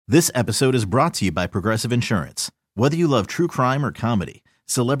This episode is brought to you by Progressive Insurance. Whether you love true crime or comedy,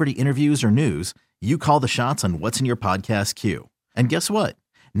 celebrity interviews or news, you call the shots on what's in your podcast queue. And guess what?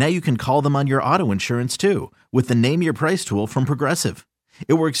 Now you can call them on your auto insurance too with the Name Your Price tool from Progressive.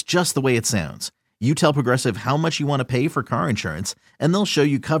 It works just the way it sounds. You tell Progressive how much you want to pay for car insurance, and they'll show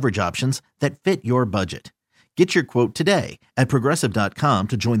you coverage options that fit your budget. Get your quote today at Progressive.com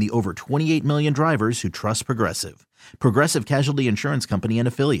to join the over 28 million drivers who trust Progressive. Progressive Casualty Insurance Company and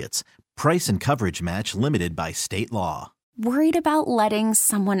Affiliates. Price and coverage match limited by state law. Worried about letting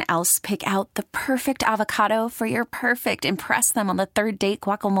someone else pick out the perfect avocado for your perfect impress them on the third date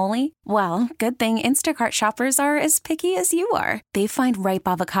guacamole? Well, good thing Instacart shoppers are as picky as you are. They find ripe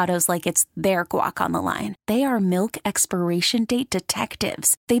avocados like it's their guac on the line. They are milk expiration date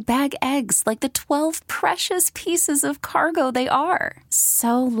detectives. They bag eggs like the 12 precious pieces of cargo they are.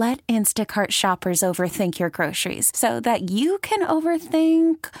 So let Instacart shoppers overthink your groceries so that you can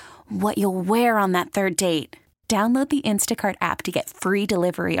overthink what you'll wear on that third date. Download the Instacart app to get free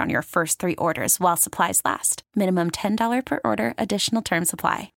delivery on your first 3 orders while supplies last. Minimum $10 per order. Additional terms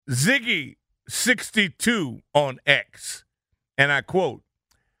apply. Ziggy62 on X, and I quote,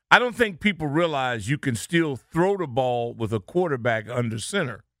 "I don't think people realize you can still throw the ball with a quarterback under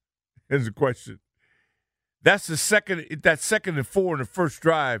center." Here's the question. That's second and 4 in the first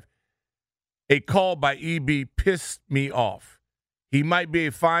drive. A call by EB pissed me off. He might be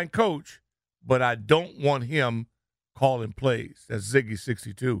a fine coach, but I don't want him calling plays. That's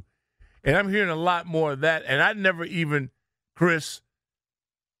Ziggy62. And I'm hearing a lot more of that, and I never even, Chris,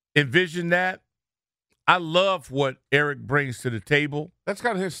 envisioned that. I love what Eric brings to the table. That's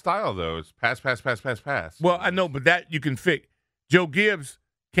kind of his style, though. It's pass, pass, pass, pass, pass. Well, I know, but that you can fix. Joe Gibbs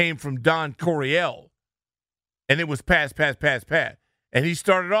came from Don Coryell, and it was pass, pass, pass, pass. And he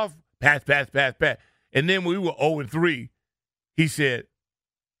started off pass, pass, pass, pass. And then when we were 0-3, he said,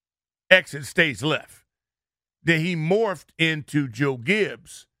 exit stage left. Then he morphed into Joe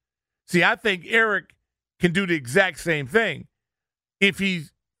Gibbs. See, I think Eric can do the exact same thing. If he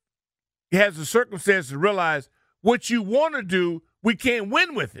has the circumstances to realize what you want to do, we can't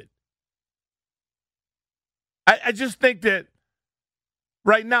win with it. I just think that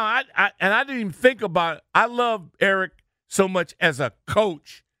right now, I didn't even think about it. I love Eric so much as a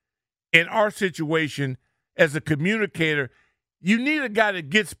coach in our situation, as a communicator. You need a guy that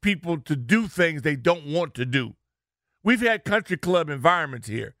gets people to do things they don't want to do. We've had country club environments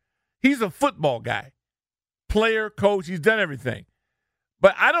here. He's a football guy, player, coach. He's done everything.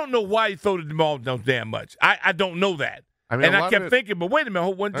 But I don't know why he threw the ball so damn much. I don't know that. And I kept thinking, but wait a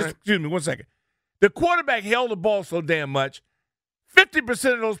minute. Excuse me 1 second. The quarterback held the ball so damn much,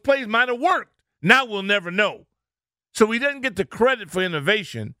 50% of those plays might have worked. Now we'll never know. So he doesn't get the credit for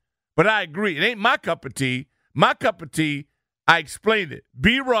innovation, but I agree. It ain't my cup of tea. My cup of tea, I explained it.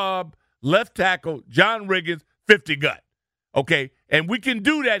 B-Rob, left tackle, John Riggins, 50 gut. Okay? And we can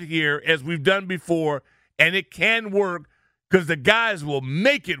do that here as we've done before, and it can work because the guys will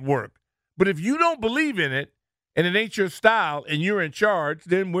make it work. But if you don't believe in it and it ain't your style and you're in charge,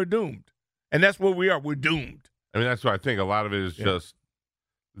 then we're doomed. And that's where we are. We're doomed. I mean, that's what I think. A lot of it is just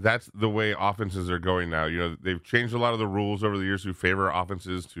that's the way offenses are going now. You know, they've changed a lot of the rules over the years to favor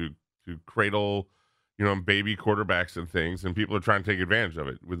offenses to cradle, baby quarterbacks and things, and people are trying to take advantage of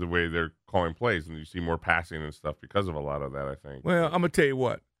it with the way they're calling plays, and you see more passing and stuff because of a lot of that, I think. Well, I'm going to tell you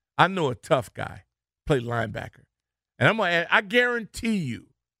what. I know a tough guy, played linebacker, and I guarantee you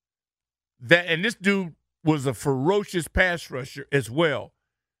that, and this dude was a ferocious pass rusher as well.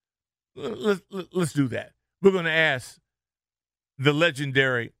 Let's do that. We're going to ask the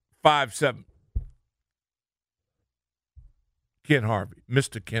legendary 5'7" Ken Harvey,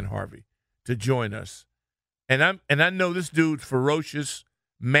 Mr. Ken Harvey, to join us. And I know this dude's ferocious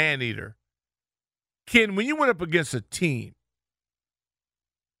man-eater. Ken, when you went up against a team,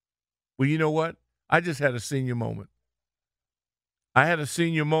 well, you know what? I just had a senior moment. I had a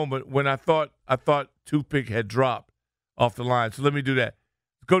senior moment when I thought Toothpick had dropped off the line. So let me do that.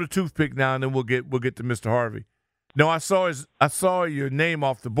 Go to Toothpick now, and then we'll get to Mr. Harvey. No, I saw your name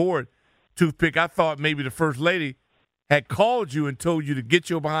off the board, Toothpick. I thought maybe the First Lady had called you and told you to get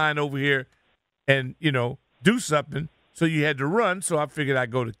your behind over here and, do something. So you had to run. So I figured I'd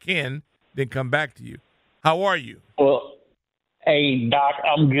go to Ken, then come back to you. How are you? Well, hey, Doc,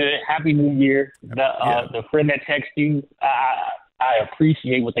 I'm good. Happy New Year. The friend that texted you, I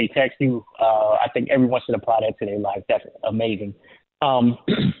appreciate what they text you. I think everyone should apply that to their life. That's amazing.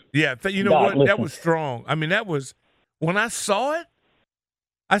 Yeah, you know what? Listen. That was strong. I mean, that was when I saw it.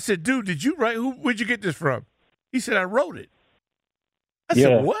 I said, "Dude, did you write? Where'd you get this from?" He said, "I wrote it." I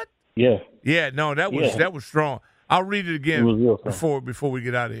said, "What?" Yeah. Yeah. No, that was strong. I'll read it again before we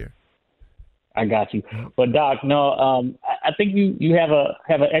get out of here. I got you. But Doc, no, I think you have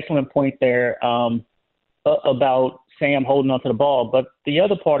an excellent point there about Sam holding onto the ball. But the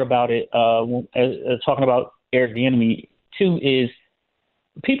other part about it, talking about Eric Bieniemy too, is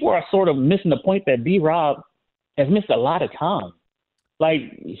people are sort of missing the point that B-Rob has missed a lot of time. Like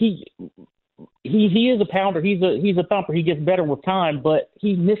he is a pounder. He's a thumper. He gets better with time, but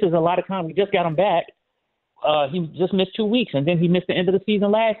he misses a lot of time. We just got him back. He just missed 2 weeks, and then he missed the end of the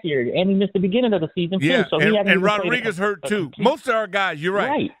season last year, and he missed the beginning of the season too. Yeah, so and Rodriguez hurt too. Most of our guys, you're right.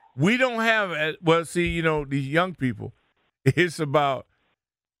 Right. We don't have these young people. It's about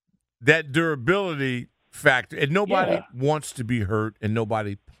that durability factor, and nobody wants to be hurt, and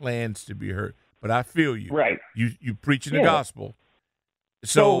nobody plans to be hurt. But I feel you. Right. You preaching the gospel.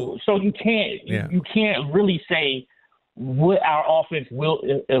 So you can't really say what our offense will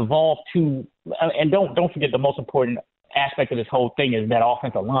evolve to. And don't forget the most important aspect of this whole thing is that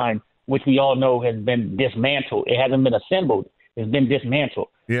offensive line, which we all know has been dismantled. It hasn't been assembled. It's been dismantled.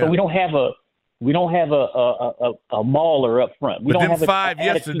 Yeah. So we don't have a mauler up front. We but don't them have five a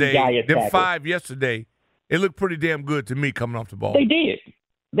yesterday. Them five yesterday, it looked pretty damn good to me coming off the ball. They did,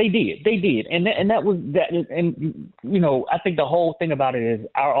 and that was that. And I think the whole thing about it is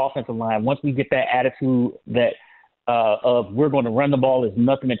our offensive line. Once we get that attitude that of we're going to run the ball, there's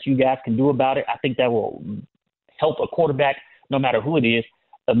nothing that you guys can do about it. I think that will help a quarterback, no matter who it is,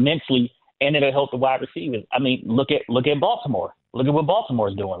 immensely, and it'll help the wide receivers. I mean, look at Baltimore. Look at what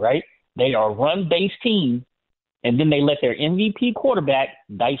Baltimore's doing, right? They are a run-based team, and then they let their MVP quarterback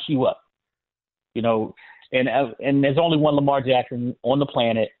dice you up. And there's only one Lamar Jackson on the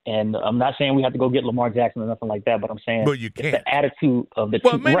planet, and I'm not saying we have to go get Lamar Jackson or nothing like that, but I'm saying you can't. It's the attitude of the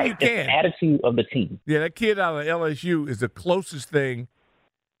team. Well, maybe right, you can. It's the attitude of the team. Yeah, that kid out of LSU is the closest thing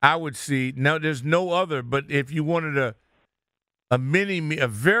I would see. Now, there's no other, but if you wanted a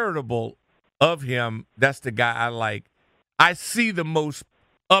veritable of him, that's the guy I like. I see the most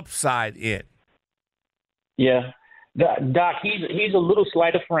upside in. Yeah. Doc, he's a little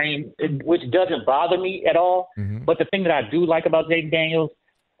slight of frame, which doesn't bother me at all. Mm-hmm. But the thing that I do like about Jaden Daniels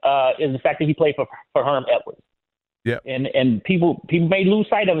is the fact that he played for Herm Edwards. Yeah. And people may lose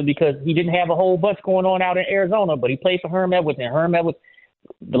sight of it because he didn't have a whole bunch going on out in Arizona, but he played for Herm Edwards, and Herm Edwards,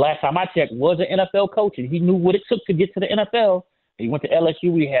 the last time I checked, was an NFL coach, and he knew what it took to get to the NFL. He went to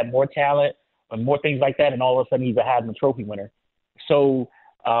LSU, he had more talent and more things like that, and all of a sudden he's a Heisman Trophy winner. So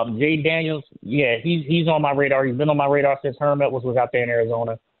Jaden Daniels, he's on my radar. He's been on my radar since Herm Edwards was out there in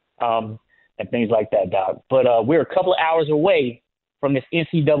Arizona, and things like that, Doc. But we're a couple of hours away from this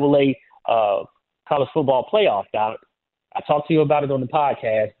NCAA college football playoff, Doc. I talked to you about it on the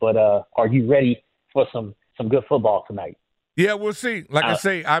podcast, but are you ready for some good football tonight? Yeah, we'll see. Like I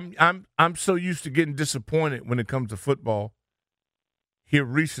say, I'm so used to getting disappointed when it comes to football here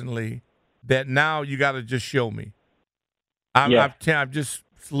recently that now you got to just show me. I've just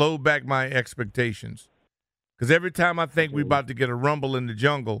slowed back my expectations because every time I think we're about to get a rumble in the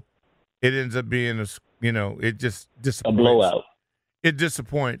jungle, it ends up being it just disappoints. A blowout. It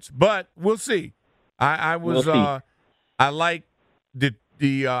disappoints, but we'll see. I like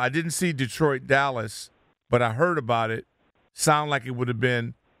the I didn't see Detroit Dallas, but I heard about it. Sound like it would have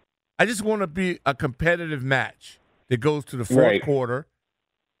been. I just want to be a competitive match that goes to the fourth quarter,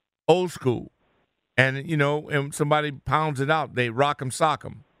 old school. And, and somebody pounds it out. They rock 'em, sock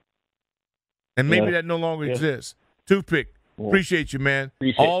 'em. And maybe that no longer exists. Toothpick, appreciate you, man.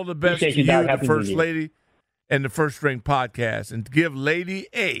 All the best to you, the First Lady, and the First String Podcast. And give Lady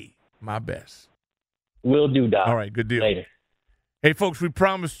A my best. Will do, Doc. All right, good deal. Later. Hey, folks, we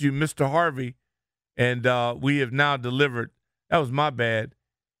promised you Mr. Harvey, and we have now delivered. That was my bad.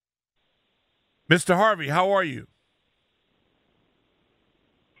 Mr. Harvey, how are you?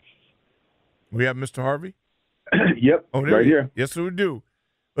 We have Mr. Harvey? Yep, right here. Yes, we do.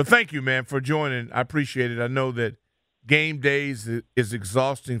 Well, thank you, man, for joining. I appreciate it. I know that game days is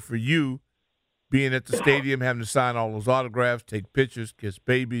exhausting for you, being at the stadium, having to sign all those autographs, take pictures, kiss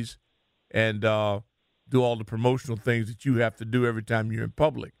babies, and do all the promotional things that you have to do every time you're in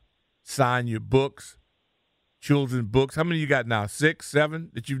public. Sign your books, children's books. How many you got now? 6,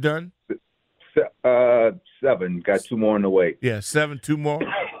 7 that you've done? 7. Got 2 more on the way. Yeah, 7, 2 more.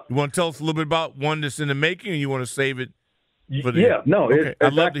 You want to tell us a little bit about one that's in the making, or you want to save it for the end? Okay.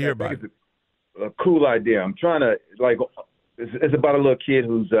 I'd love to hear about it. It's a cool idea. I'm trying to, it's about a little kid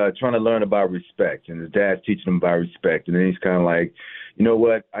who's trying to learn about respect, and his dad's teaching him about respect. And then he's kind of like, you know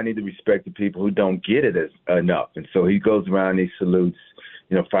what? I need to respect the people who don't get it enough. And so he goes around, he salutes,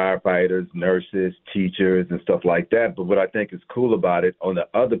 firefighters, nurses, teachers, and stuff like that. But what I think is cool about it, on the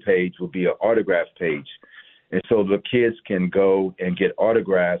other page will be an autograph page. And so the kids can go and get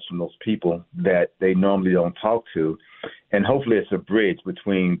autographs from those people that they normally don't talk to. And hopefully it's a bridge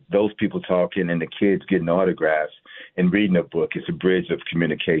between those people talking and the kids getting autographs and reading a book. It's a bridge of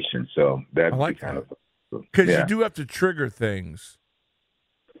communication. So that like kind of because you do have to trigger things.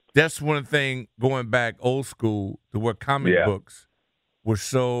 That's one thing going back old school to where comic books were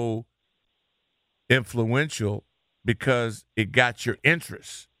so influential because it got your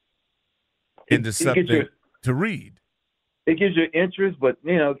interest into something to read. It gives you interest, but,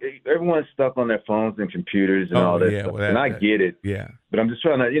 everyone's stuck on their phones and computers and all that stuff. And I get it. Yeah. But I'm just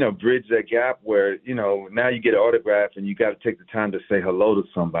trying to, bridge that gap where, now you get an autograph and you got to take the time to say hello to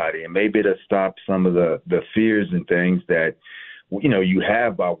somebody. And maybe it'll stop some of the fears and things that, you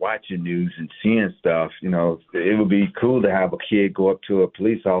have by watching news and seeing stuff. It would be cool to have a kid go up to a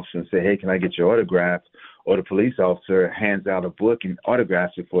police officer and say, hey, can I get your autograph? Or the police officer hands out a book and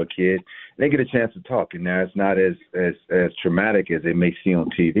autographs it for a kid, and they get a chance to talk. And now it's not as traumatic as they may see on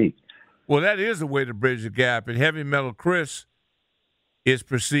TV. Well, that is a way to bridge the gap. And Heavy Metal Chris is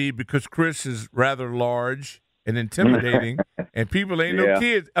perceived because Chris is rather large and intimidating, and people ain't no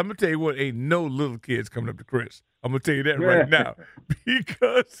kids. I'm going to tell you what, ain't no little kids coming up to Chris. I'm going to tell you that right now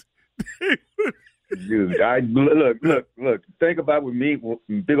because they Dude, look. Think about with me,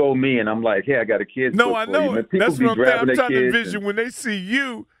 big old me, and I'm like, hey, I got a kid. No, I know. That's what I'm trying to envision when they see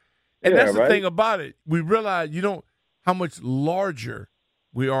you. And that's the thing about it. We realize how much larger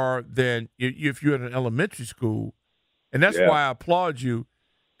we are than if you're at an elementary school. And that's why I applaud you,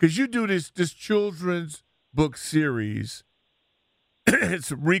 because you do this children's book series. It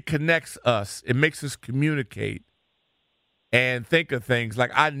reconnects us. It makes us communicate and think of things.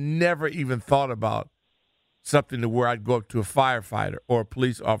 Like I never even thought about something to where I'd go up to a firefighter or a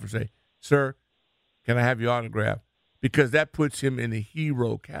police officer and say, sir, can I have your autograph? Because that puts him in the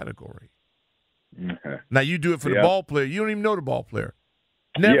hero category. Okay. Now, you do it for the ball player. You don't even know the ball player.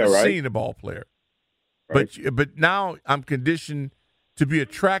 Never seen a ball player. Right. But now I'm conditioned to be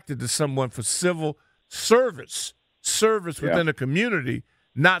attracted to someone for civil service within a community,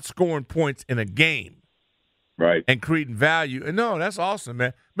 not scoring points in a game. Right. And creating value. And no, that's awesome,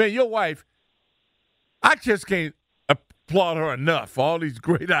 man. Man, your wife, I just can't applaud her enough for all these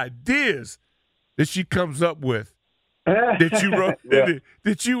great ideas that she comes up with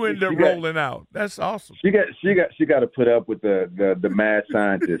that you end up rolling out. That's awesome. She got to put up with the mad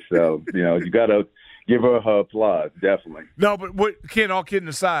scientist. So, you got to give her applause, definitely. No, but Ken, all kidding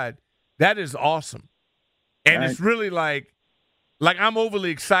aside, that is awesome. And it's really like I'm overly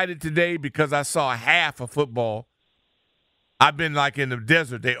excited today because I saw half of football. I've been like in the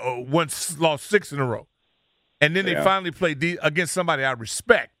desert. They once lost 6 in a row. And then they finally played against somebody I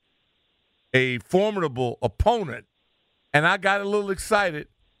respect, a formidable opponent. And I got a little excited.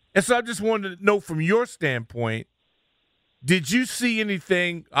 And so I just wanted to know from your standpoint, did you see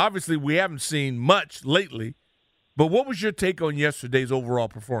anything? Obviously, we haven't seen much lately. But what was your take on yesterday's overall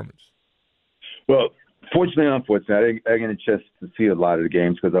performance? Well, fortunately, unfortunately, I didn't get a chance to see a lot of the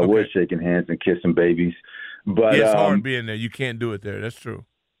games because I was shaking hands and kissing babies. But it's hard being there. You can't do it there. That's true.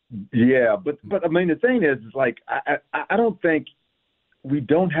 Yeah, but I mean, the thing is, like, I don't think we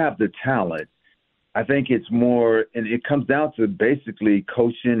don't have the talent. I think it's more, and it comes down to basically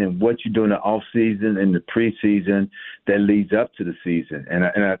coaching and what you do in the off season and the preseason that leads up to the season. And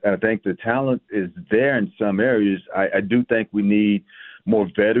I think the talent is there in some areas. I do think we need more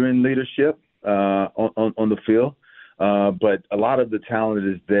veteran leadership on the field, but a lot of the talent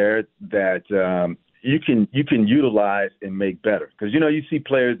is there that you can utilize and make better. Because you see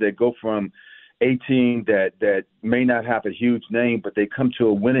players that go from a team that may not have a huge name, but they come to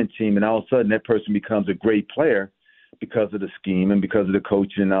a winning team, and all of a sudden that person becomes a great player because of the scheme and because of the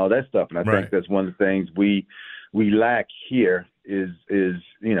coaching and all that stuff. And I think that's one of the things we lack here is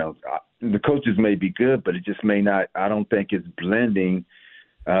the coaches may be good, but it just may not. I don't think it's blending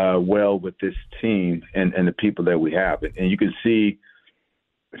well with this team and the people that we have. And you can see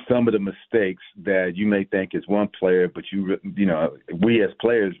some of the mistakes that you may think is one player, but we as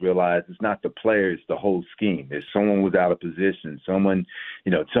players realize it's not the player, it's the whole scheme. If someone was out of position, someone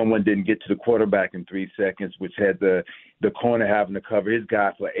didn't get to the quarterback in 3 seconds, which had the corner having to cover his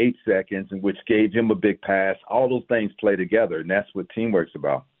guy for 8 seconds, and which gave him a big pass. All those things play together, and that's what teamwork's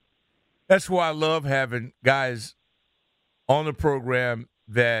about. That's why I love having guys on the program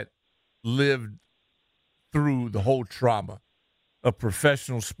that lived through the whole trauma of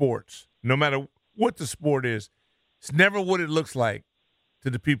professional sports. No matter what the sport is, it's never what it looks like to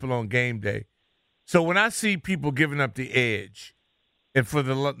the people on game day. So when I see people giving up the edge, and for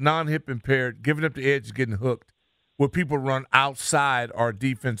the non-hip impaired, giving up the edge is getting hooked, where people run outside our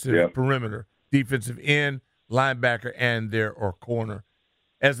defensive perimeter, defensive end, linebacker and or corner.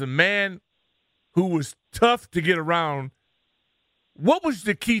 As a man who was tough to get around, what was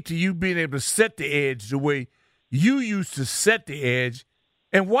the key to you being able to set the edge the way you used to set the edge,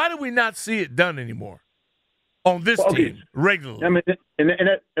 and why do we not see it done anymore on this team regularly? I mean,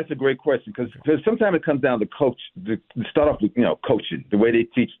 that's a great question because sometimes it comes down to coach. To start off with, coaching, the way they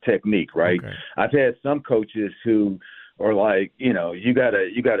teach technique, right? Okay. I've had some coaches who are like, you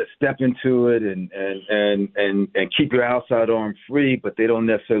gotta step into it and keep your outside arm free, but they don't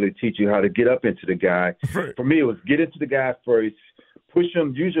necessarily teach you how to get up into the guy. Right. For me, it was get into the guy first, push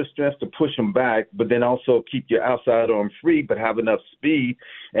him, use your strength to push him back, but then also keep your outside arm free, but have enough speed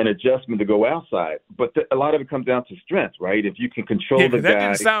and adjustment to go outside. But a lot of it comes down to strength, right? If you can control the guy. That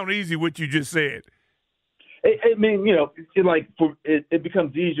didn't sound easy, what you just said. I mean, it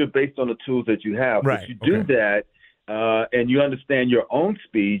becomes easier based on the tools that you have. Right. If you do that and you understand your own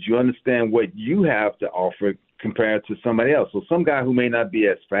speed, you understand what you have to offer compared to somebody else. So some guy who may not be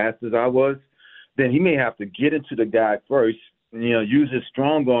as fast as I was, then he may have to get into the guy first, use his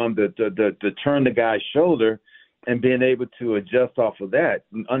strong arm to turn the guy's shoulder and being able to adjust off of that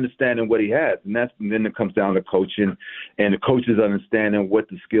and understanding what he has. And then it comes down to coaching and the coaches understanding what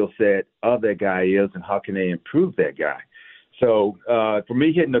the skill set of that guy is and how can they improve that guy. So for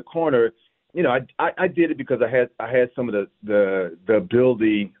me hitting the corner, I did it because I had some of the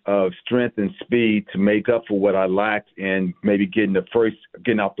ability of strength and speed to make up for what I lacked in maybe getting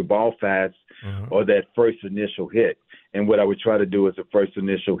off the ball fast or that first initial hit. And what I would try to do is the first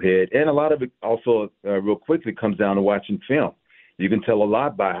initial hit. And a lot of it also real quickly comes down to watching film. You can tell a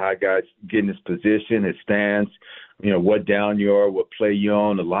lot by how guys get in his position, his stance, what down you are, what play you're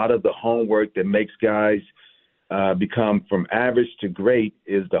on. A lot of the homework that makes guys become from average to great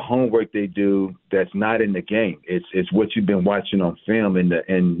is the homework they do that's not in the game. It's what you've been watching on film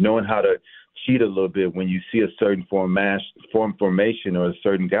and knowing how to cheat a little bit when you see a certain formation or a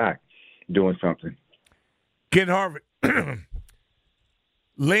certain guy doing something. Ken Harvey,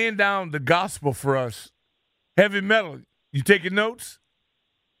 laying down the gospel for us. Heavy metal. You taking notes?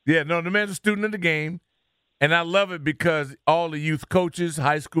 Yeah, no, the man's a student of the game, and I love it because all the youth coaches,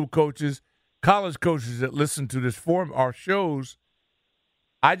 high school coaches, college coaches that listen to this forum, our shows,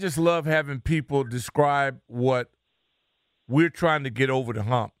 I just love having people describe what we're trying to get over the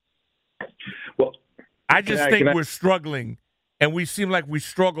hump. Well, I just think we're struggling, and we seem like we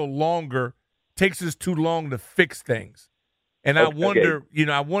struggle longer. Takes us too long to fix things. And I wonder,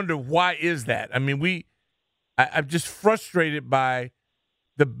 I wonder why is that? I mean, I'm just frustrated by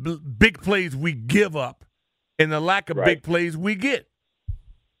the big plays we give up and the lack of big plays we get.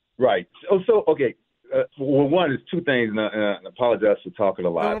 Right. So okay. Well, one is two things, and I apologize for talking a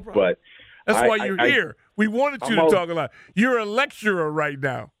lot, but that's why you're here. We wanted you to talk a lot. You're a lecturer right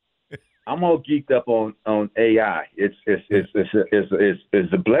now. I'm all geeked up on AI. It's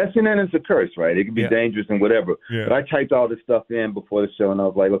a blessing and it's a curse, right? It can be dangerous and whatever. Yeah. But I typed all this stuff in before the show, and I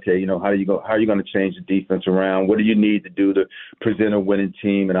was like, okay, how are you going to change the defense around? What do you need to do to present a winning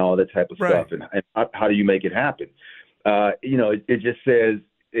team and all that type of stuff? And how do you make it happen? It just says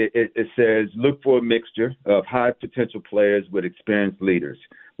it says look for a mixture of high potential players with experienced leaders,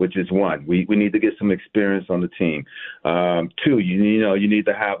 which is one. We need to get some experience on the team. Two, you need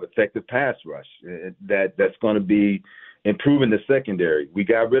to have effective pass rush. That's going to be improving the secondary. We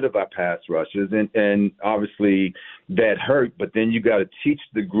got rid of our pass rushes, and obviously that hurt. But then you got to teach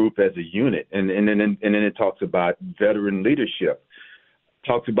the group as a unit, and then it talks about veteran leadership.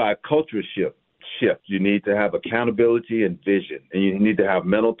 Talks about culture shift. You need to have accountability and vision, and you need to have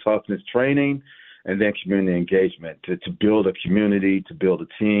mental toughness training, and then community engagement to build a community, to build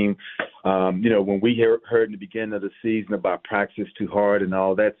a team. When we heard in the beginning of the season about practice too hard and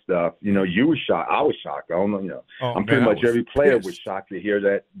all that stuff, you were shocked. I was shocked. I don't know. Pretty much every player was shocked to hear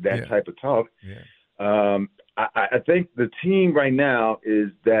that type of talk. Yeah. I think the team right now is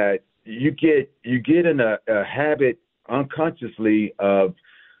that you get in a habit unconsciously of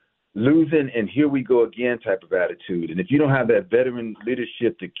losing and here we go again type of attitude. And if you don't have that veteran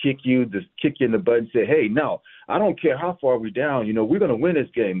leadership to kick you in the butt and say, hey, no, I don't care how far we're down, we're going to win this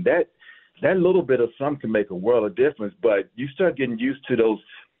game. That little bit of something can make a world of difference. But you start getting used to those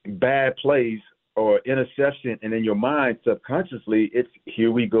bad plays or interception, and in your mind subconsciously it's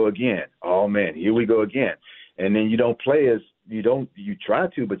here we go again. Oh man, here we go again. And then you try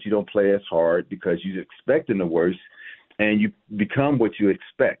to, but you don't play as hard because you're expecting the worst. And you become what you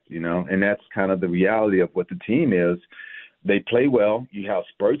expect, and that's kind of the reality of what the team is. They play well. You have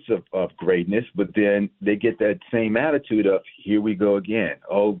spurts of greatness, but then they get that same attitude of here we go again.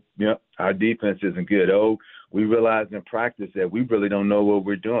 Oh, our defense isn't good. Oh, we realized in practice that we really don't know what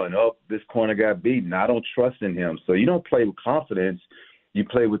we're doing. Oh, this corner got beaten. I don't trust in him. So you don't play with confidence. You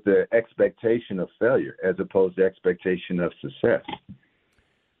play with the expectation of failure as opposed to expectation of success.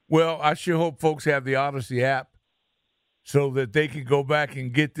 Well, I sure hope folks have the Odyssey app so that they can go back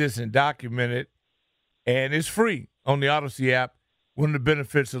and get this and document it. And it's free on the Odyssey app. One of the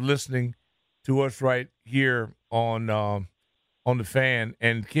benefits of listening to us right here on the Fan.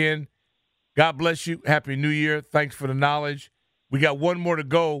 And Ken, God bless you. Happy New Year. Thanks for the knowledge. We got one more to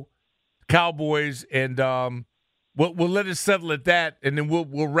go, Cowboys, and we'll let it settle at that, and then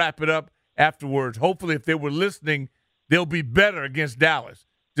we'll wrap it up afterwards. Hopefully, if they were listening, they'll be better against Dallas.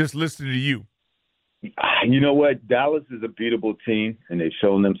 Just listening to you. You know what? Dallas is a beatable team, and they've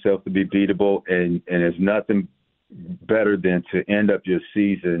shown themselves to be beatable, and there's nothing better than to end up your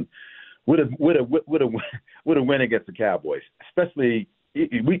season with a win against the Cowboys. Especially,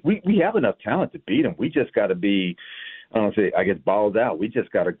 we have enough talent to beat them. We just got to be, balls out. We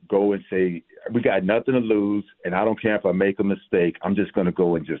just got to go and say we got nothing to lose, and I don't care if I make a mistake. I'm just going to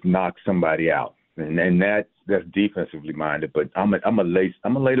go and just knock somebody out, and that's defensively minded. But I'm a lay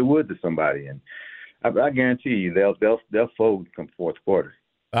the wood to somebody, and I guarantee you they'll fold come fourth quarter.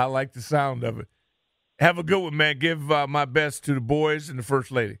 I like the sound of it. Have a good one, man. Give my best to the boys and the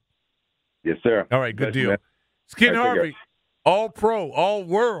First Lady. Yes, sir. All right, good Best deal. man. Ken Harvey, all pro, all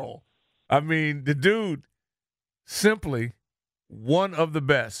world. I mean, the dude, simply one of the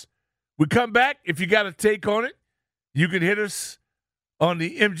best. We come back. If you got a take on it, you can hit us on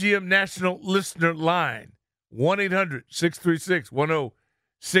the MGM National Listener Line,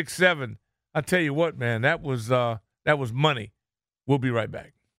 1-800-636-1067. I tell you what, man, that was money. We'll be right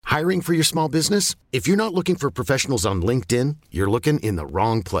back. Hiring for your small business? If you're not looking for professionals on LinkedIn, you're looking in the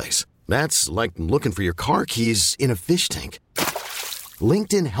wrong place. That's like looking for your car keys in a fish tank.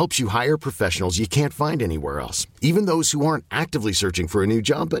 LinkedIn helps you hire professionals you can't find anywhere else, even those who aren't actively searching for a new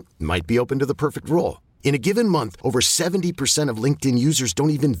job but might be open to the perfect role. In a given month, over 70% of LinkedIn users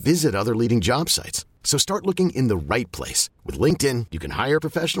don't even visit other leading job sites. So start looking in the right place. With LinkedIn, you can hire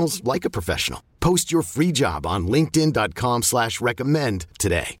professionals like a professional. Post your free job on linkedin.com/recommend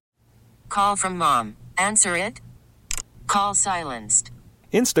today. Call from mom. Answer it. Call silenced.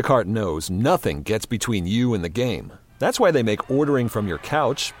 Instacart knows nothing gets between you and the game. That's why they make ordering from your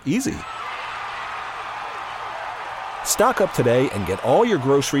couch easy. Stock up today and get all your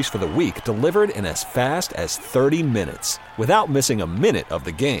groceries for the week delivered in as fast as 30 minutes without missing a minute of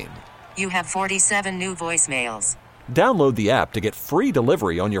the game. You have 47 new voicemails. Download the app to get free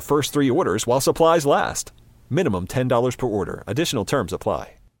delivery on your first 3 orders while supplies last. Minimum $10 per order. Additional terms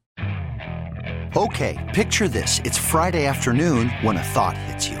apply. Okay, picture this. It's Friday afternoon when a thought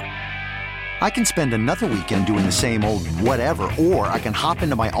hits you. I can spend another weekend doing the same old whatever, or I can hop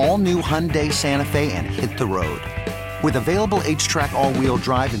into my all-new Hyundai Santa Fe and hit the road. With available H-Track all-wheel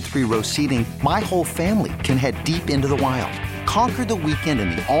drive and 3-row seating, my whole family can head deep into the wild. Conquer the weekend in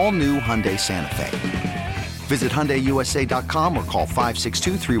the all-new Hyundai Santa Fe. Visit HyundaiUSA.com or call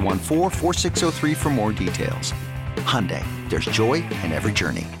 562-314-4603 for more details. Hyundai, there's joy in every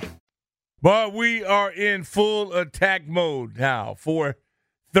journey. But we are in full attack mode now.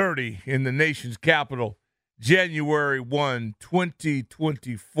 4:30 in the nation's capital, January 1,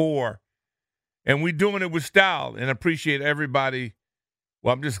 2024. And we're doing it with style, and appreciate everybody.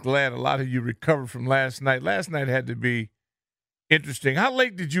 Well, I'm just glad a lot of you recovered from last night. Last night had to be interesting. How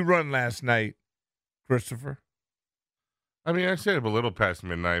late did you run last night, Christopher? I mean, I stayed up a little past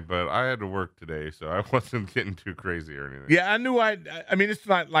midnight, but I had to work today, so I wasn't getting too crazy or anything. Yeah, I knew I mean, it's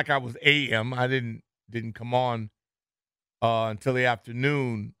not like I was AM. I didn't come on until the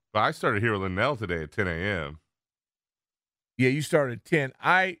afternoon. But I started here with Linnell today at 10 a.m. Yeah, you started at 10.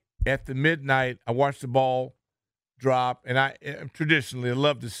 At the midnight, I watched the ball drop, and I traditionally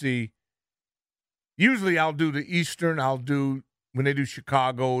love to see. Usually I'll do the Eastern. I'll do when they do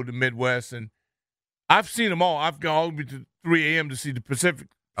Chicago, the Midwest, and I've seen them all. I've gone all the way to 3 a.m. to see the Pacific.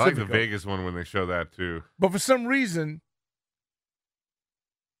 I like the Vegas one when they show that, too. But for some reason,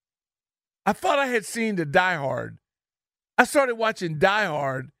 I thought I had seen the Die Hard. I started watching Die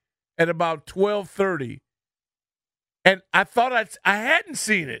Hard at about 12:30, and I thought I hadn't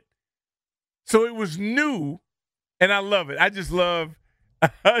seen it. So it was new, and I love it. I just love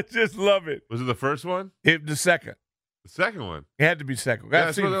it. Was it the first one? The second. The second one? It had to be second. Yeah,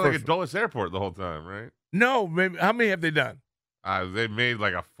 that's where they're like at Dulles Airport the whole time, right? No, maybe. How many have they done? They made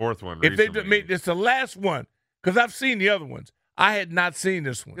like a fourth one If recently. they made it's the last one, because I've seen the other ones. I had not seen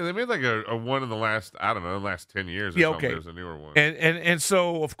this one. Yeah, they made like a one in the last, I don't know, the last 10 years or yeah, something. okay. There's a newer one. And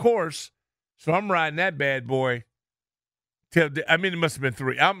so, of course, I'm riding that bad boy till, it must have been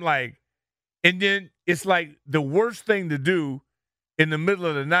 3. I'm like, and then it's like the worst thing to do in the middle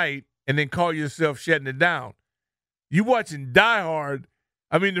of the night and then call yourself shutting it down. You watching Die Hard,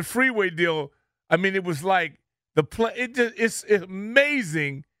 I mean, the freeway deal, I mean, it was like the play. It's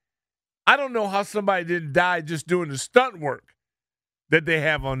amazing. I don't know how somebody didn't die just doing the stunt work that they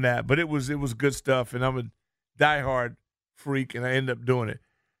have on that, but it was good stuff, and I'm a Die Hard freak, and I end up doing it.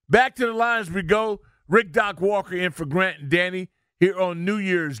 Back to the lines we go. Rick Doc Walker in for Grant and Danny here on New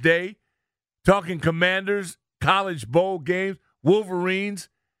Year's Day, talking Commanders, college bowl games, Wolverines,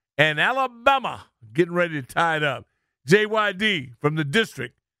 and Alabama getting ready to tie it up. JYD from the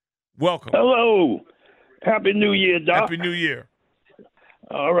district, welcome. Hello. Happy New Year, Doc. Happy New Year.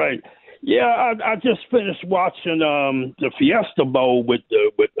 All right. Yeah, I just finished watching the Fiesta Bowl with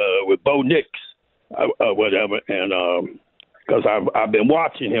Bo Nix, whatever, and because I've been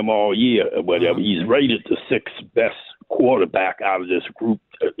watching him all year, whatever. He's rated the sixth best quarterback out of this group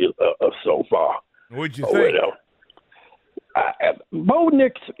so far. What'd you think? Bo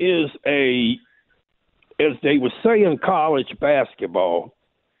Nix is as they would say in college basketball,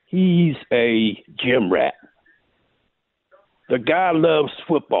 he's a gym rat. The guy loves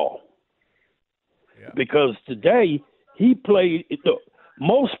football. Yeah. Because today he played.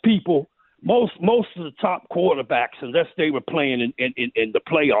 Most people, most of the top quarterbacks, unless they were playing in the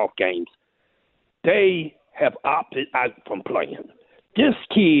playoff games, they have opted out from playing. This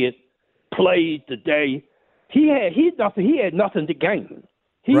kid played today. He had nothing to gain.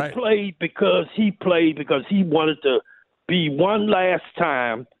 He played because he wanted to be one last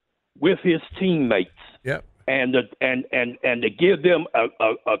time with his teammates. Yep. And to give them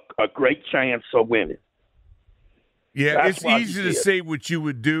a great chance of winning. Yeah, it's easy to say what you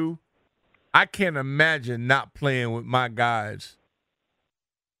would do. I can't imagine not playing with my guys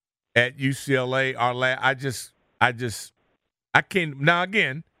at UCLA. I can't. Now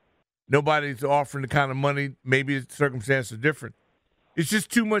again, nobody's offering the kind of money. Maybe the circumstances are different. It's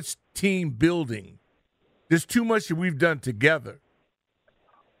just too much team building. There's too much that we've done together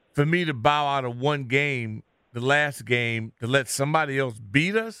for me to bow out of one game, the last game, to let somebody else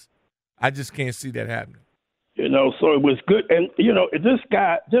beat us. I just can't see that happening. So it was good. And, this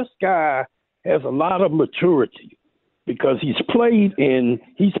guy has a lot of maturity because he's played in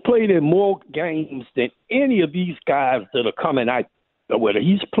more games than any of these guys that are coming out.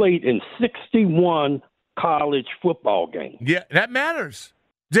 He's played in 61 college football games. Yeah, that matters.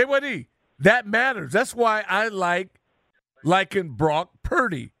 JYD, that matters. That's why I liking Brock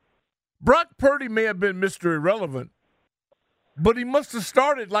Purdy. Brock Purdy may have been Mr. Irrelevant, but he must have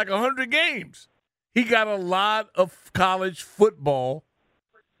started like 100 games. He got a lot of college football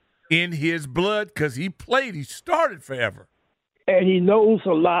in his blood because he played. He started forever. And he knows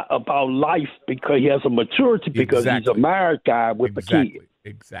a lot about life because he has a maturity because he's a married guy with a kid.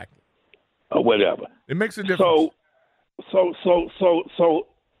 Exactly. Or whatever. It makes a difference. So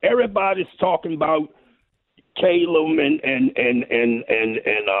everybody's talking about Caleb and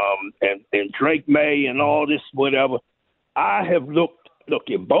Drake May and all this whatever. I have looked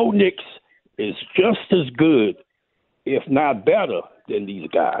at Bo Nix is just as good, if not better, than these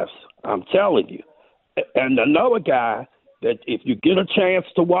guys. I'm telling you. And another guy that if you get a chance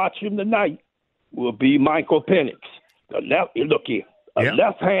to watch him tonight will be Michael Penix.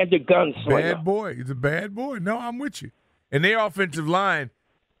 Left-handed gunslinger. Bad boy. He's a bad boy. No, I'm with you. And their offensive line,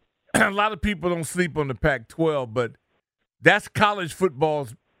 a lot of people don't sleep on the Pac-12, but that's college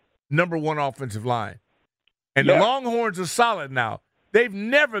football's number one offensive line. And the Longhorns are solid now. They've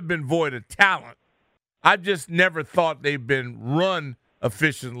never been void of talent. I just never thought they've been run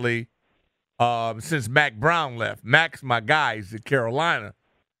efficiently since Mac Brown left. Mac's my guy. He's at Carolina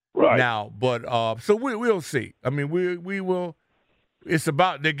now. But so we'll see. I mean, we will. It's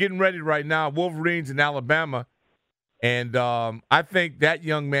about they're getting ready right now. Wolverines in Alabama. And I think that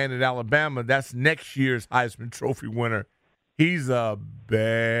young man at Alabama, that's next year's Heisman Trophy winner. He's a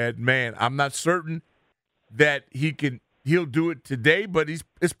bad man. I'm not certain that he'll do it today, but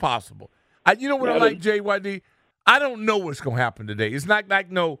it's possible. You know what I like, JYD? I don't know what's going to happen today. It's not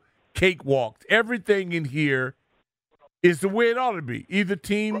like no cakewalk. Everything in here is the way it ought to be. Either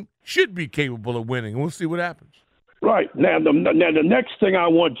team should be capable of winning, and we'll see what happens. Right. Now the next thing I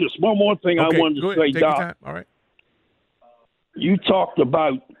want, just one more thing I wanted to say, Doc. All right. You talked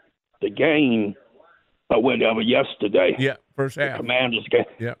about the game or whatever yesterday. Yeah, first half. The Commanders game.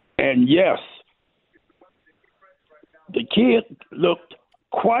 Yeah. And yes, the kid looked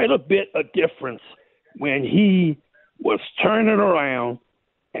quite a bit of difference when he was turning around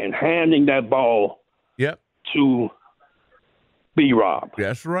and handing that ball to B-Rob.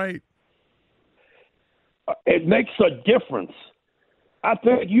 That's right. It makes a difference I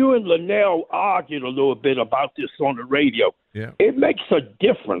think you and Linnell argued a little bit about this on the radio. Yeah. It makes a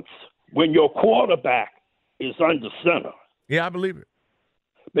difference when your quarterback is under center. Yeah, I believe it.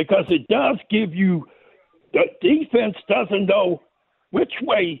 Because it does give you – the defense doesn't know which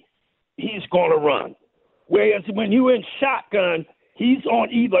way he's going to run. Whereas when you're in shotgun, he's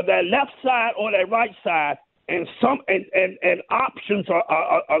on either that left side or that right side, and options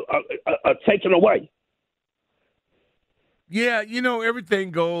are taken away. Yeah,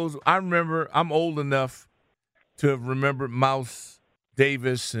 everything goes. I remember, I'm old enough to have remembered Mouse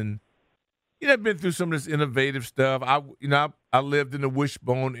Davis, and I've been through some of this innovative stuff. I lived in the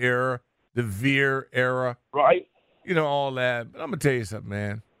wishbone era, the veer era, right? All that. But I'm gonna tell you something,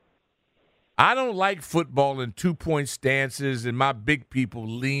 man. I don't like football in 2-point stances and my big people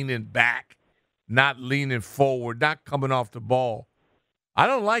leaning back, not leaning forward, not coming off the ball. I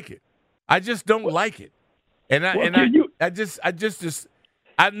don't like it. I just don't like it. And I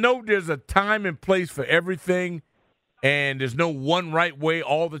know there's a time and place for everything, and there's no one right way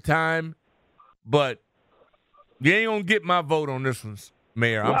all the time, but you ain't gonna get my vote on this one,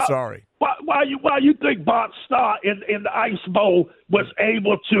 Mayor. I'm sorry. Why you think Bart Starr in the Ice Bowl was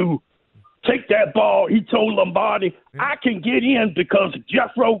able to take that ball? He told Lombardi, I can get in because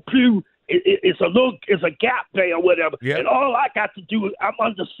Jethro Pugh is a gap there or whatever. Yep. And all I got to do is I'm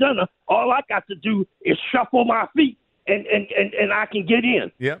under center. All I got to do is shuffle my feet and I can get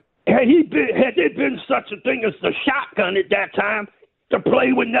in. Yep. Had there been such a thing as the shotgun at that time, the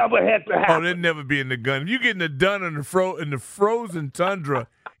play would never have to happen. Oh, they'd never be in the gun. If you get in the gun in the frozen tundra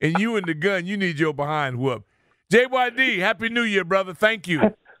and you in the gun, you need your behind whoop. JYD, Happy New Year, brother. Thank you.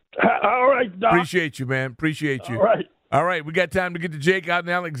 All right, Doc. Appreciate you, man. Appreciate you. All right, we got time to get to Jake out in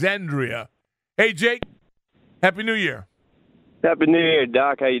Alexandria. Hey, Jake, Happy New Year. Happy New Year,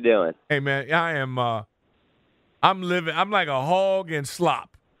 Doc. How you doing? Hey, man, I am I'm like a hog in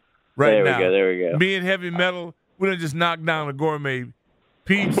slop right now. There we go. Me and Heavy Metal, we done just knocked down a gourmet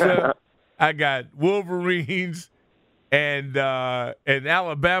pizza. I got Wolverines and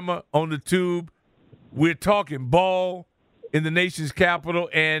Alabama on the tube. We're talking ball in the nation's capital,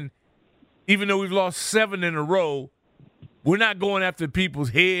 and even though we've lost 7 in a row, we're not going after people's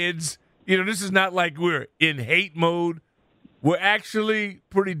heads. This is not like we're in hate mode. We're actually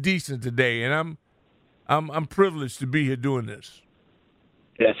pretty decent today, and I'm privileged to be here doing this.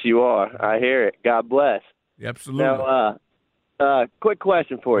 Yes, you are. I hear it. God bless. Absolutely. Now, quick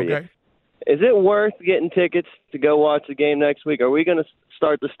question for you. Okay. Is it worth getting tickets to go watch the game next week? Are we going to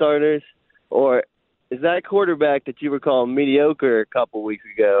start the starters, or is that quarterback that you were calling mediocre a couple weeks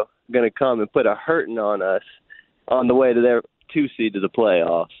ago going to come and put a hurting on us on the way to their 2 seed to the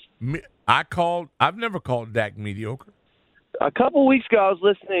playoffs? I've never called Dak mediocre. A couple weeks ago, I was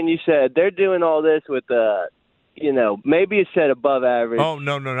listening, and you said they're doing all this with, maybe it said above average. Oh,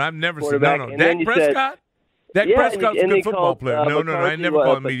 no. I've never said no. And Dak Prescott? Dak Prescott's a good football player. No, I never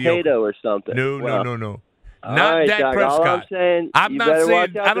called him mediocre. Or something. No. Not right, Dak Doc, Prescott. All I'm saying, I'm you not better saying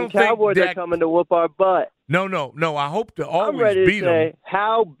watch out. I don't Cowboys think Dak are coming to whoop our butt. No. I hope to always I'm ready beat to say, them.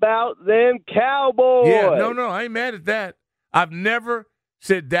 how about them Cowboys? Yeah, no, I ain't mad at that. I've never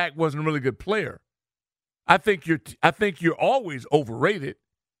said Dak wasn't a really good player. I think you're always overrated.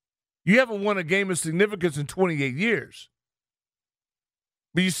 You haven't won a game of significance in 28 years.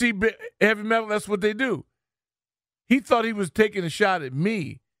 But you see, Heavy Metal, that's what they do. He thought he was taking a shot at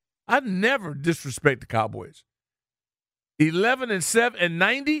me. I never disrespect the Cowboys. 11-7 and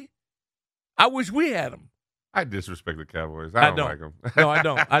 90. I wish we had them. I disrespect the Cowboys. I don't like them. No,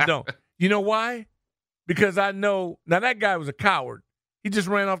 I don't. You know why? Because I know now that guy was a coward. He just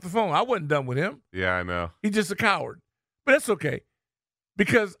ran off the phone. I wasn't done with him. Yeah, I know. He's just a coward. But that's okay.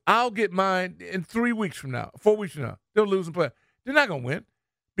 Because I'll get mine in 3 weeks from now, 4 weeks from now. They'll lose and play. They're not going to win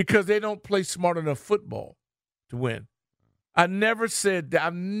because they don't play smart enough football to win. I've never,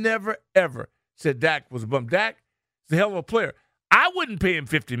 ever said Dak was a bum. Dak is a hell of a player. I wouldn't pay him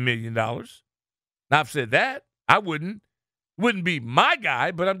 $50 million. Now, I've said that. I wouldn't. Wouldn't be my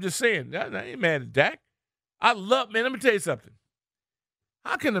guy, but I'm just saying, I ain't mad at Dak. Man, let me tell you something.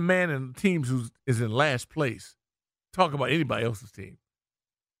 How can a man in teams who is in last place talk about anybody else's team?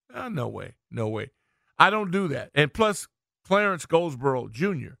 No way. I don't do that. And plus, Clarence Goldsboro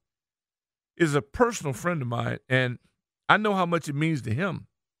Jr. is a personal friend of mine, and I know how much it means to him.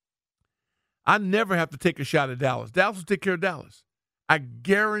 I never have to take a shot at Dallas. Dallas will take care of Dallas. I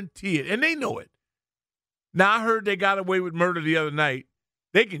guarantee it. And they know it. Now, I heard they got away with murder the other night.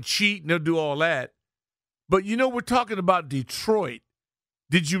 They can cheat and they'll do all that. But, we're talking about Detroit.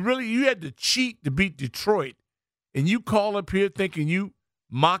 Did you had to cheat to beat Detroit, and you call up here thinking you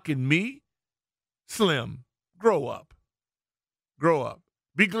mocking me? Slim, grow up. Grow up.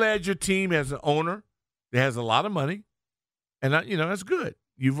 Be glad your team has an owner that has a lot of money. And, that's good.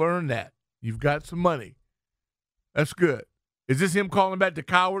 You've earned that. You've got some money. That's good. Is this him calling back the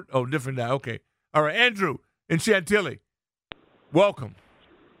coward? Oh, different now. Okay. All right, Andrew in Chantilly, welcome.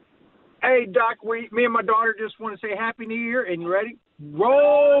 Hey, Doc, me and my daughter just want to say Happy New Year, and you ready?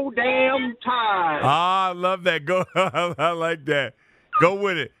 Roll damn Tide. I love that. Go. I like that. Go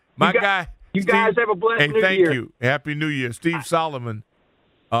with it. You guys have a blessed New Year. Thank you. Happy New Year. Steve Solomon,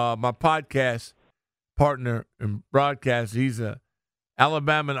 my podcast partner in broadcast, he's a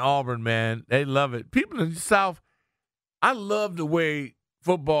Alabama and Auburn, man. They love it. People in the South, I love the way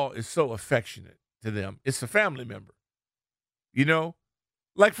football is so affectionate to them. It's a family member.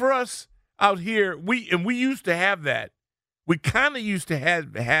 Like for us out here, we used to have that. We kind of used to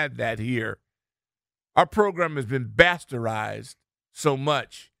have had that here. Our program has been bastardized so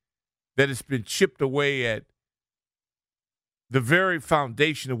much that it's been chipped away at the very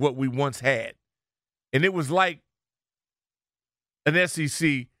foundation of what we once had. And it was like an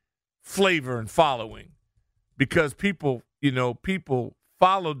SEC flavor and following because people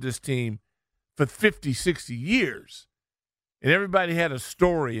followed this team for 50, 60 years. And everybody had a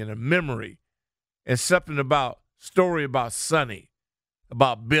story and a memory and story about Sonny,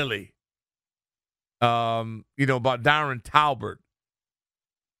 about Billy, about Darren Talbert,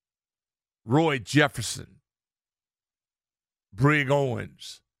 Roy Jefferson, Brig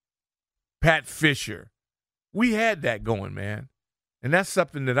Owens, Pat Fisher. We had that going, man. And that's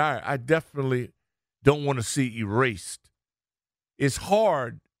something that I definitely don't want to see erased. It's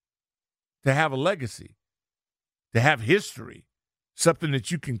hard to have a legacy, to have history, something that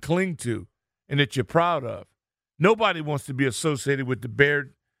you can cling to and that you're proud of. Nobody wants to be associated with the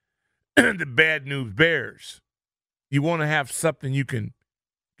Bad News Bears. You want to have something you can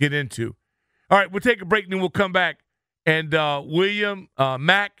get into. All right, we'll take a break and then we'll come back. And William,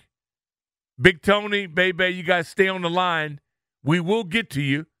 Mac, Big Tony, Baby, you guys stay on the line. We will get to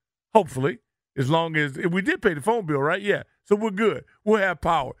you, hopefully, as long as we did pay the phone bill, right? Yeah, so we're good. We'll have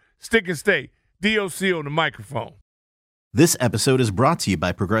power. Stick and stay. DOC on the microphone. This episode is brought to you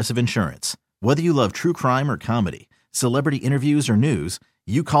by Progressive Insurance. Whether you love true crime or comedy, celebrity interviews or news,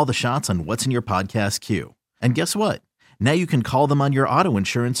 you call the shots on what's in your podcast queue. And guess what? Now you can call them on your auto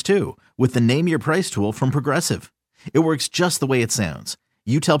insurance too with the Name Your Price tool from Progressive. It works just the way it sounds.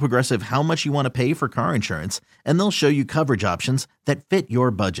 You tell Progressive how much you want to pay for car insurance, and they'll show you coverage options that fit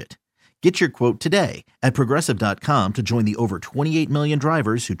your budget. Get your quote today at Progressive.com to join the over 28 million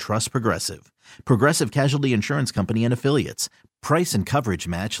drivers who trust Progressive. Progressive Casualty Insurance Company and Affiliates. Price and coverage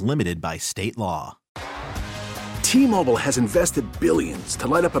match limited by state law. T-Mobile has invested billions to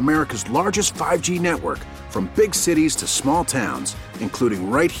light up America's largest 5G network, from big cities to small towns,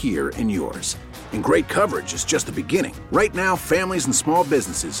 including right here in yours. And great coverage is just the beginning. Right now, families and small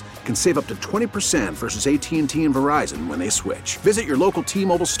businesses can save up to 20% versus AT&T and Verizon when they switch. Visit your local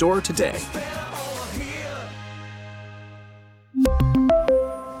T-Mobile store today.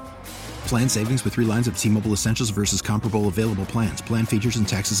 Plan savings with 3 lines of T-Mobile Essentials versus comparable available plans. Plan features and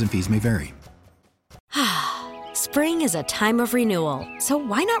taxes and fees may vary. Spring is a time of renewal, so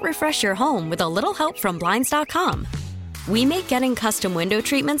why not refresh your home with a little help from Blinds.com? We make getting custom window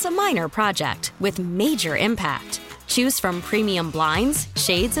treatments a minor project with major impact. Choose from premium blinds,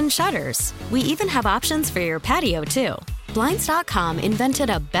 shades, and shutters. We even have options for your patio, too. Blinds.com invented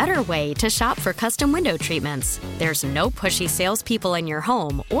a better way to shop for custom window treatments. There's no pushy salespeople in your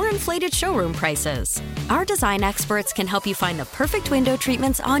home or inflated showroom prices. Our design experts can help you find the perfect window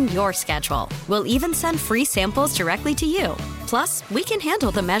treatments on your schedule. We'll even send free samples directly to you. Plus, we can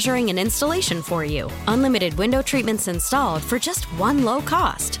handle the measuring and installation for you. Unlimited window treatments installed for just one low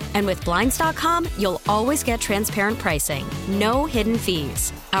cost. And with Blinds.com, you'll always get transparent pricing. No hidden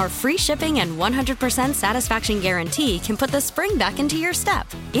fees. Our free shipping and 100% satisfaction guarantee can put the spring back into your step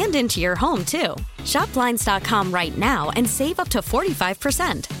and into your home, too. Shop Blinds.com right now and save up to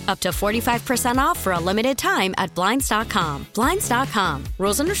 45%. Up to 45% off for a limited time at Blinds.com. Blinds.com.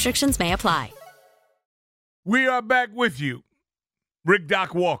 Rules and restrictions may apply. We are back with you. Rick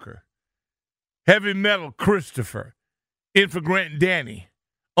Doc Walker, Heavy Metal Christopher, in for Grant and Danny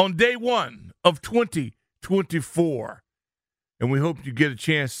on day 1 of 2024. And we hope you get a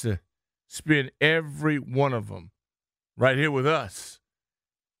chance to spend every one of them right here with us,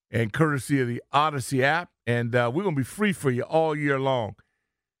 and courtesy of the Odyssey app. And we're going to be free for you all year long.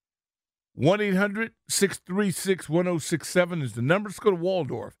 1-800-636-1067 is the number. Let's go to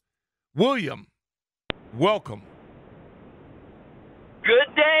Waldorf. William, welcome.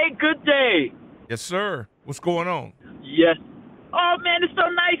 Good day, good day. Yes, sir. What's going on? Yes. Oh, man, it's so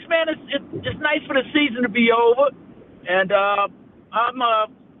nice, man. It's nice for the season to be over. And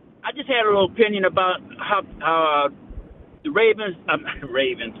I just had a little opinion about how the Ravens,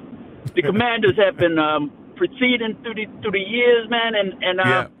 the Commanders have been proceeding through the years, man, and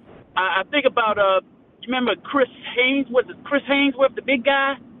I think about you remember Chris Haynes? Was it Chris Haynesworth, the big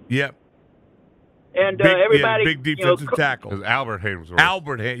guy? Yep. And everybody, big defensive tackle. It was Albert Haynes.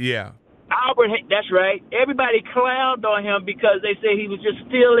 Albert Haynes, yeah. That's right. Everybody clowned on him because they say he was just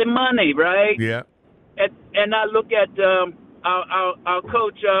stealing money, right? Yeah. And I look at our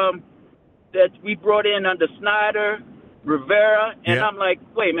coach that we brought in under Snyder, Rivera, and I'm like,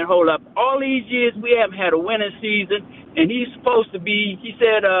 wait a minute, hold up. All these years we haven't had a winning season, and he's supposed to be, he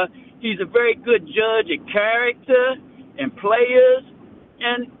said he's a very good judge of character and players,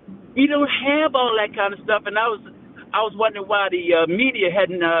 and we don't have all that kind of stuff. And I was wondering why the media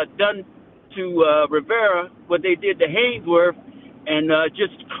hadn't done to Rivera what they did to Haynesworth, and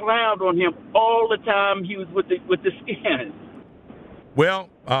just clowned on him all the time he was with the Skins. Well,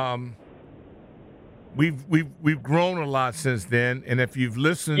 we've grown a lot since then, and if you've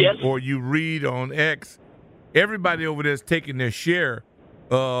listened or you read on X, everybody over there is taking their share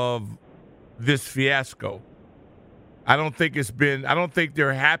of this fiasco. I don't think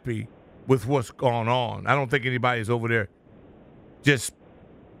they're happy with what's gone on. I don't think anybody's over there just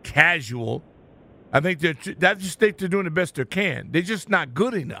casual. I think they're doing the best they can. They're just not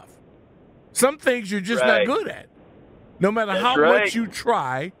good enough. Some things you're just not good at. No matter how much you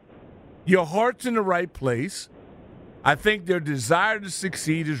try, your heart's in the right place. I think their desire to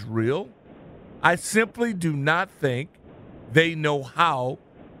succeed is real. I simply do not think they know how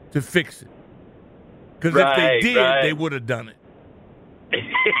to fix it. Because if they did, they would have done it.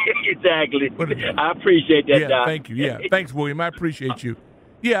 Exactly. I appreciate that, Doc. Thank you. Yeah, thanks, William. I appreciate you.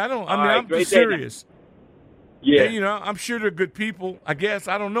 Yeah, I'm just serious. Yeah. I'm sure they're good people. I guess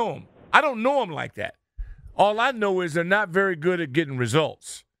I don't know them. I don't know them like that. All I know is they're not very good at getting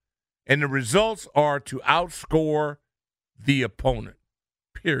results. And the results are to outscore the opponent,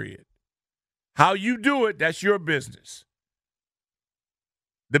 period. How you do it, that's your business.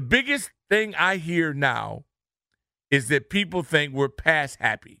 The biggest thing I hear now is that people think we're pass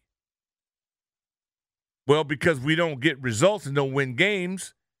happy. Well, because we don't get results and don't win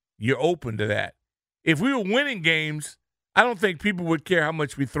games, you're open to that. If we were winning games, I don't think people would care how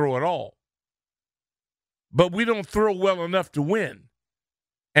much we throw at all. But we don't throw well enough to win.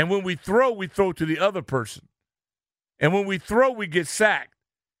 And when we throw to the other person. And when we throw, we get sacked.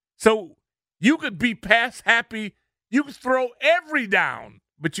 So you could be pass happy. You could throw every down,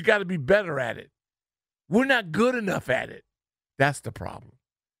 but you got to be better at it. We're not good enough at it. That's the problem.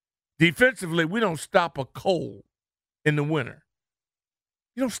 Defensively, we don't stop a cold in the winter.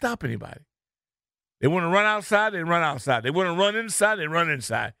 You don't stop anybody. They want to run outside, they run outside. They want to run inside, they run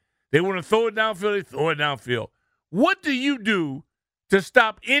inside. They want to throw it downfield, they throw it downfield. What do you do to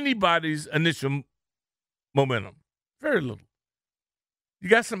stop anybody's initial momentum? Very little. You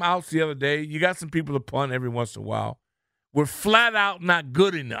got some outs the other day. You got some people to punt every once in a while. We're flat out not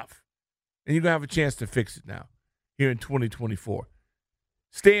good enough. And you're going to have a chance to fix it now here in 2024.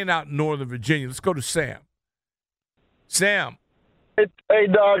 Staying out in Northern Virginia, let's go to Sam. Sam. Hey,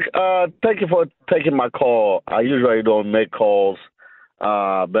 Doc, thank you for taking my call. I usually don't make calls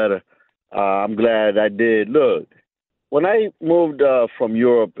better. I'm glad I did. Look, when I moved from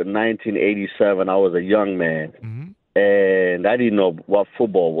Europe in 1987, I was a young man, and I didn't know what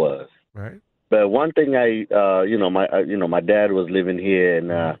football was. Right. But one thing my dad was living here,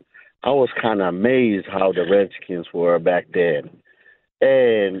 and I was kind of amazed how the Redskins were back then.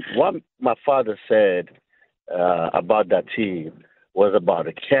 And what my father said about that team was about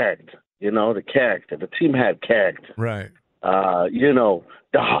the character. The character. The team had character. Right. The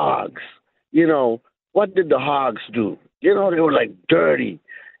Hogs. What did the Hogs do? They were like dirty.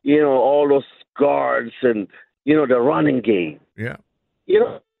 All those guards and the running game. Yeah.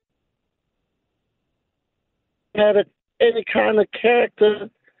 Had any kind of character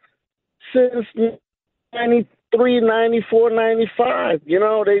since 93, 94, 95.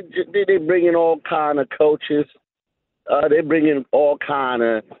 They bring in all kind of coaches. They bring in all kind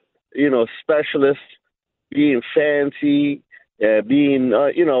of, specialists, being fancy, being,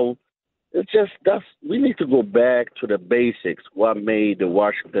 it's just we need to go back to the basics. What made the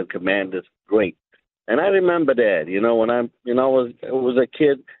Washington Commanders great? And I remember that, when I was a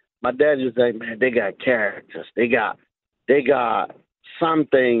kid, my dad was like, man, they got characters. They got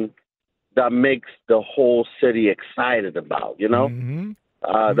something that makes the whole city excited about,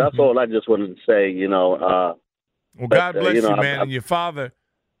 That's all I just wanted to say, Well, God bless you, man, and your father.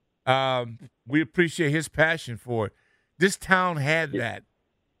 We appreciate his passion for it. This town had that.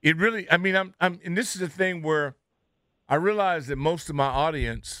 It really, and this is the thing where I realize that most of my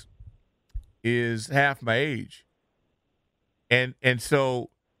audience is half my age. And so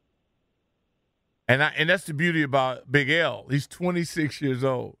that's the beauty about Big L. He's 26 years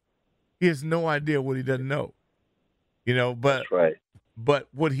old. He has no idea what he doesn't know. But That's right. But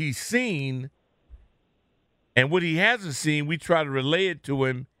what he's seen and what he hasn't seen, we try to relay it to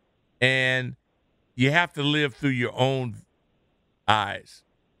him, and you have to live through your own eyes.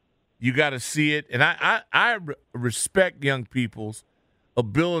 You got to see it. And I respect young people's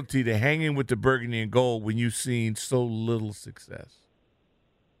ability to hang in with the burgundy and gold when you've seen so little success.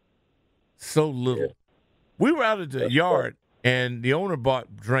 So little. Yeah. We were out at the yard, and the owner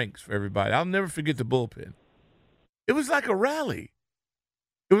bought drinks for everybody. I'll never forget the bullpen. It was like a rally.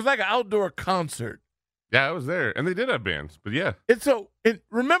 It was like an outdoor concert. Yeah, I was there, and they did have bands, but yeah. And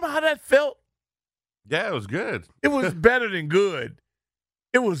remember how that felt? Yeah, it was good. It was better than good.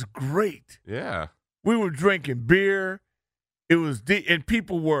 It was great. Yeah. We were drinking beer. It was, and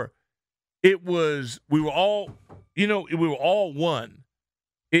people were, we were all one.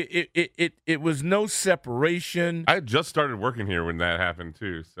 It was no separation. I had just started working here when that happened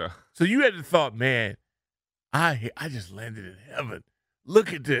too. So you had the thought, man, I just landed in heaven.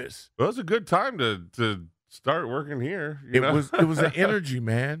 Look at this. Well, it was a good time to start working here. It was an energy,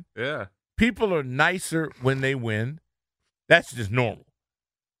 man. Yeah. People are nicer when they win. That's just normal.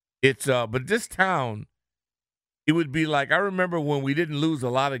 It's but this town, it would be like, I remember when we didn't lose a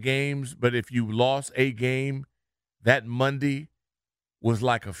lot of games, but if you lost a game, that Monday was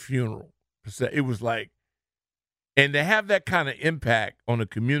like a funeral. It was like, and to have that kind of impact on a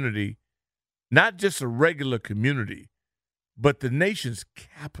community, not just a regular community, but the nation's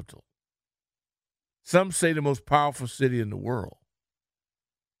capital. Some say the most powerful city in the world.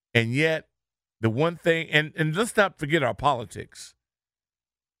 And yet, the one thing, and let's not forget our politics.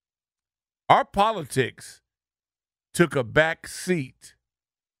 Our politics took a back seat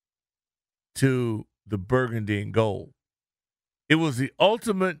to the burgundy and gold. It was the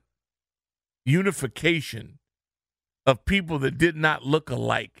ultimate unification of people that did not look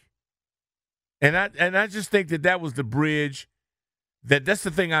alike. And I just think that was the bridge. That's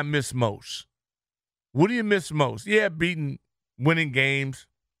the thing I miss most. What do you miss most? Yeah, winning games,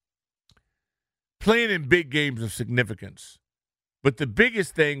 playing in big games of significance. But the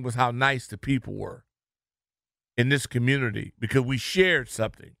biggest thing was how nice the people were in this community because we shared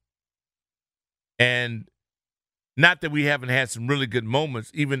something. And not that we haven't had some really good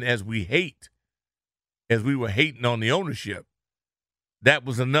moments, even as we were hating on the ownership. That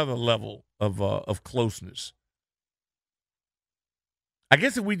was another level of closeness. I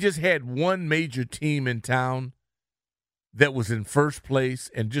guess if we just had one major team in town that was in first place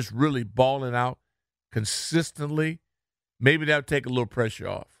and just really balling out consistently, maybe that would take a little pressure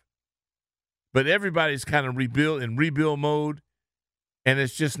off. But everybody's kind of rebuild mode, and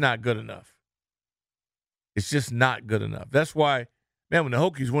it's just not good enough. It's just not good enough. That's why, man, when the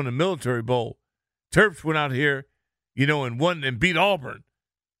Hokies won the Military Bowl, Terps went out here, and won and beat Auburn.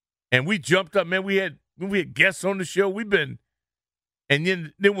 And we jumped up, man. We had guests on the show. And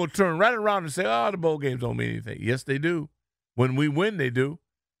then we'll turn right around and say, the bowl games don't mean anything. Yes, they do. When we win, they do.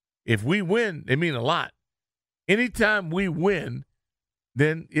 If we win, they mean a lot. Anytime we win,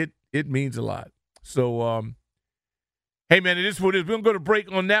 then it means a lot. So, hey, man, it is what it is. We're going to go to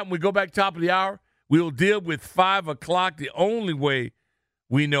break on that. When we go back top of the hour, we'll deal with 5 o'clock the only way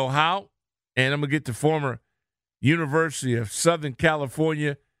we know how. And I'm going to get the former University of Southern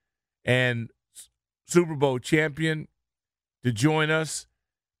California and Super Bowl champion to join us.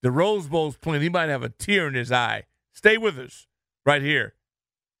 The Rose Bowl's playing. He might have a tear in his eye. Stay with us right here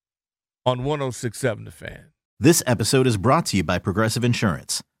on 106.7 The Fan. This episode is brought to you by Progressive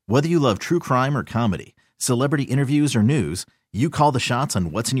Insurance. Whether you love true crime or comedy, celebrity interviews or news, you call the shots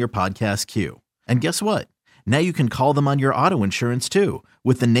on what's in your podcast queue. And guess what? Now you can call them on your auto insurance too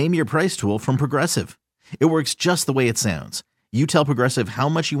with the Name Your Price tool from Progressive. It works just the way it sounds. You tell Progressive how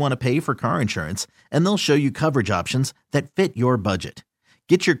much you want to pay for car insurance, and they'll show you coverage options that fit your budget.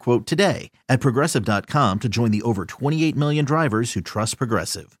 Get your quote today at Progressive.com to join the over 28 million drivers who trust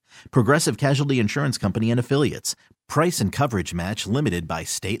Progressive. Progressive Casualty Insurance Company and Affiliates. Price and coverage match limited by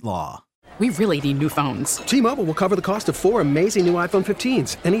state law. We really need new phones. T-Mobile will cover the cost of 4 amazing new iPhone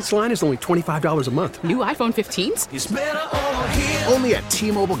 15s, and each line is only $25 a month. New iPhone 15s? It's better over here. Only at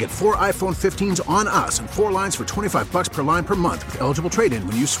T-Mobile, get 4 iPhone 15s on us and 4 lines for $25 per line per month with eligible trade-in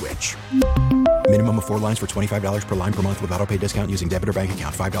when you switch. Minimum of 4 lines for $25 per line per month with autopay discount using debit or bank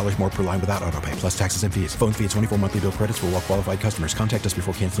account. $5 more per line without autopay, plus taxes and fees. Phone fee at 24 monthly bill credits for well-qualified customers. Contact us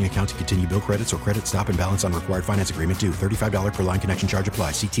before canceling account to continue bill credits or credit stop and balance on required finance agreement due. $35 per line connection charge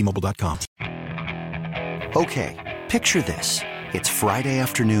applies. See T-Mobile.com. Okay, Picture this. It's Friday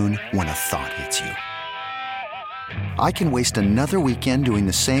afternoon when a thought hits you. I can waste another weekend doing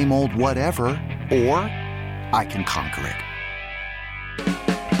the same old whatever, or I can conquer it.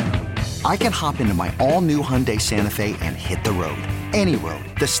 I can hop into my all-new Hyundai Santa Fe and hit the road. Any road.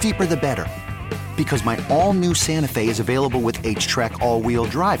 The steeper, the better. Because my all-new Santa Fe is available with H-Track all-wheel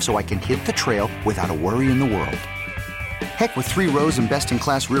drive, so I can hit the trail without a worry in the world. Heck, with 3 rows and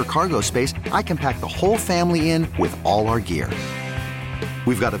best-in-class rear cargo space, I can pack the whole family in with all our gear.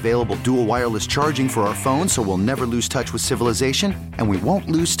 We've got available dual wireless charging for our phones, so we'll never lose touch with civilization, and we won't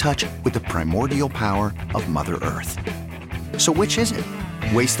lose touch with the primordial power of Mother Earth. So which is it?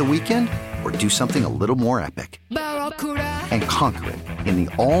 Waste the weekend or do something a little more epic? And conquer it in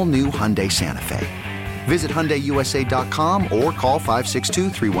the all-new Hyundai Santa Fe. Visit HyundaiUSA.com or call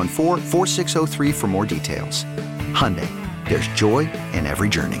 562-314-4603 for more details. Hyundai, there's joy in every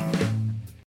journey.